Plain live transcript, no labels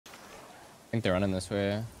think they're running this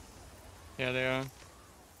way. Yeah, they are.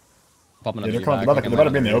 Popping Yeah, they're about to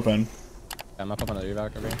be in the open. Yeah, I'm gonna pop another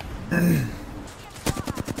evac over here.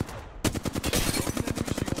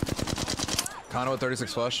 Condo with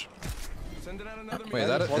 36 flush. Wait, is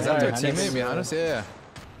that their teammate behind us? Yeah.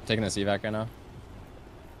 Taking this evac right now.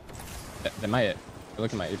 They might. They're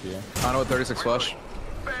looking at my AP here. Condo with 36 flush.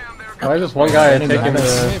 Why is this one guy taking the...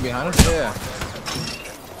 Teammate behind us? Yeah.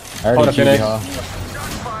 I already finished.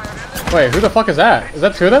 Wait, who the fuck is that? Is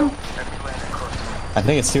that two of them? I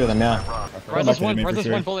think it's two of them, yeah. Where's this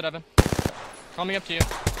one bullet, Evan? Coming up to you.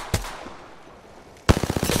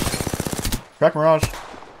 Crack Mirage.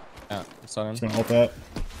 Yeah, saw him. Just gonna ult that.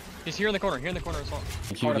 He's here in the corner as well.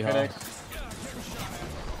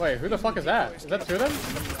 Wait, who the fuck is that? Is that two of them?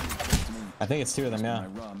 I think it's two of them, yeah.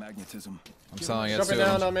 I'm selling it. Jumping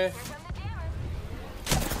down on me.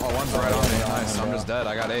 Oh, one's right on me. Nice. I'm just dead.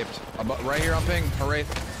 I got aped. Right here on ping. Hooray.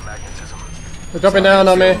 They're jumping down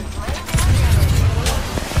on me.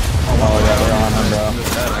 Oh, yeah, they're on him, bro. I'm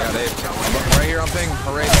just dead. I got aped. Right here on ping.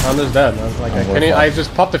 Hooray. I'm just dead. I was like, I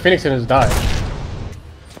just popped the Phoenix and just died.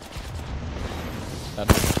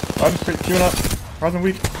 I'm just queuing up. Horizon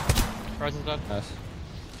weak. Horizon's dead. Nice.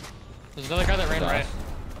 There's another guy that ran right.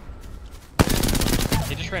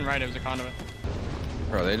 He just ran right. It was a conduit.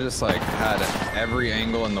 Bro, they just like had every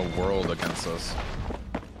angle in the world against us.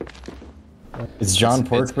 It's John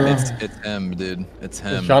Pork, bro. It's him, dude. It's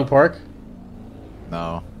him. It's John Pork?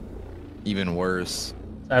 No. Even worse.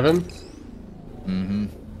 Evan? Mm-hmm.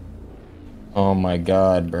 Oh my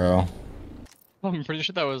god, bro. I'm pretty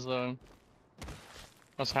sure that was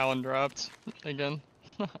Howland dropped again.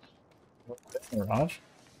 Mirage?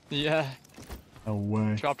 Yeah. No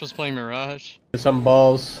way. Dropped us playing Mirage. Some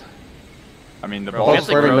balls. I mean, the Bro, balls we have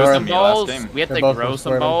to were grow some balls. Last game. We have to grow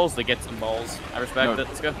some balls to get some balls. I respect it.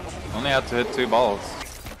 Let's go. Only had to hit 2 balls.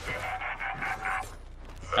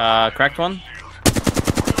 Cracked one.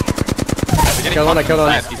 Killed one, I killed one.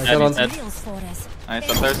 Nice, he's dead, he's dead. Nice,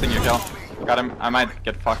 I'm thirsting your kill. Got him. I might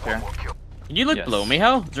get fucked here. Can you look below me,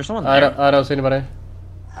 Hal? Is there someone I there? don't see anybody.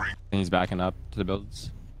 And he's backing up to the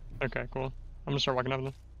builds. Okay, cool. I'm gonna start walking up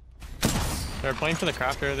then. They're playing for the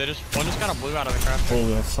crafter. One just got a blue out of the crafter.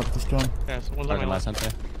 Holy, I sucked this gun. Yeah, so one's on my left. Last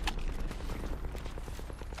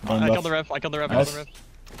I killed the rev. I killed the rev. Nice.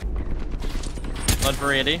 Blood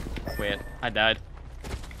for 80. Wait, I died.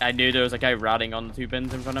 I knew there was a guy riding on the 2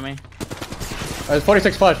 bins in front of me. There's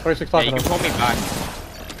 46 flush, 46 flush. Yeah, you can pull me back.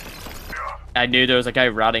 I knew there was a guy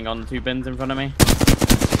riding on the 2 bins in front of me.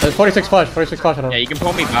 There's 46 flush, 46 flush on him. Yeah, you can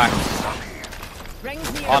pull me back.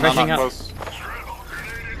 Oh, no, Rushing not up. close.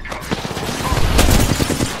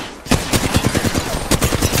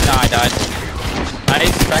 Nah, I died.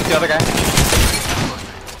 Nice. Crack the other guy.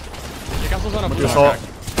 The castle's on a blue. Assault.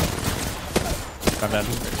 I'm dead.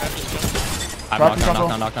 I'm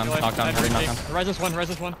knocked down. Hurry, knocked down. Rise this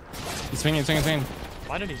one. He's swinging.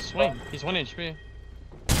 Why did he swing? He's 1 HP.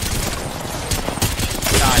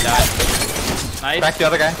 Nah, I died. Nice. Crack the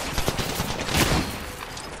other guy. I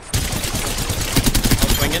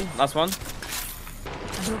was swinging. Last one.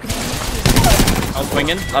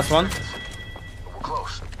 Last one.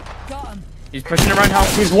 He's pushing around Hal.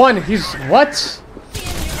 He's one. He's what?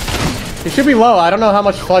 He should be low. I don't know how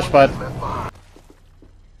much flush, but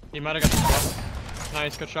He might have got the swap.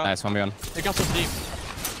 Nice, good shot. Nice, 1v1. It got so deep.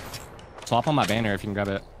 Swap on my banner if you can grab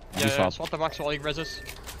it. Yeah, swap the box while you resist.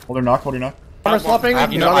 Hold your knock, hold your knock. armor swapping. I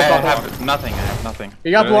have nothing. I have nothing.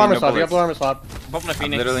 You got blue armor swap. Bullets. Popping a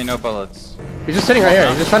Phoenix. Literally no bullets. He's just sitting right here.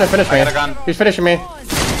 He's just trying to finish me. I got a gun. He's finishing me.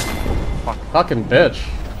 Fucking bitch.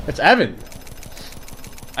 It's Evan.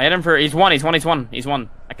 I hit him for. He's one. I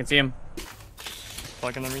can see him.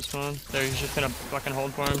 Fucking them respawn. There, he's just gonna fucking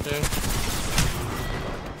hold for him too.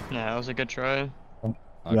 Yeah, that was a good try.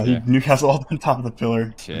 Yeah, he Newcastle all on top of the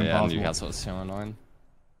pillar. Yeah, Newcastle is so annoying.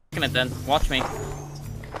 Taking it then. Watch me.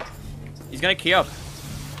 He's gonna key up.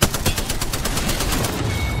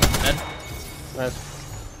 Dead. Nice.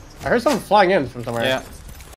 I heard someone flying in from somewhere. Yeah.